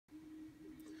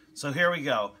So here we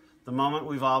go, the moment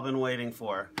we've all been waiting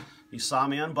for. You saw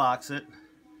me unbox it,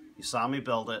 you saw me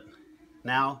build it.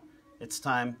 Now it's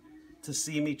time to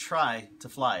see me try to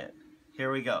fly it.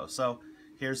 Here we go. So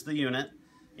here's the unit,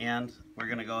 and we're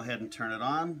gonna go ahead and turn it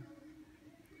on.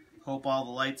 Hope all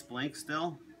the lights blink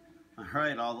still. All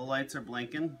right, all the lights are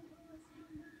blinking.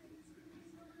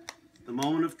 The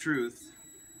moment of truth.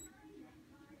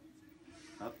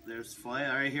 Oh, there's fly.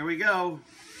 All right, here we go.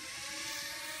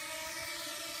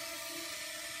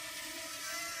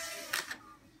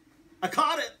 I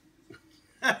caught it!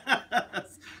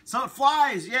 So it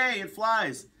flies! Yay, it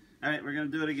flies! All right, we're gonna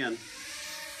do it again.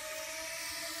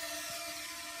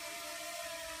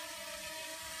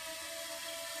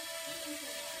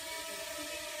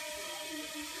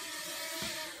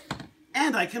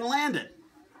 And I can land it!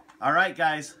 All right,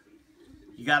 guys,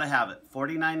 you gotta have it.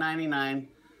 $49.99.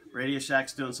 Radio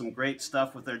Shack's doing some great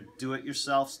stuff with their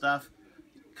do-it-yourself stuff.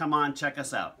 Come on, check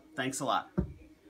us out. Thanks a lot.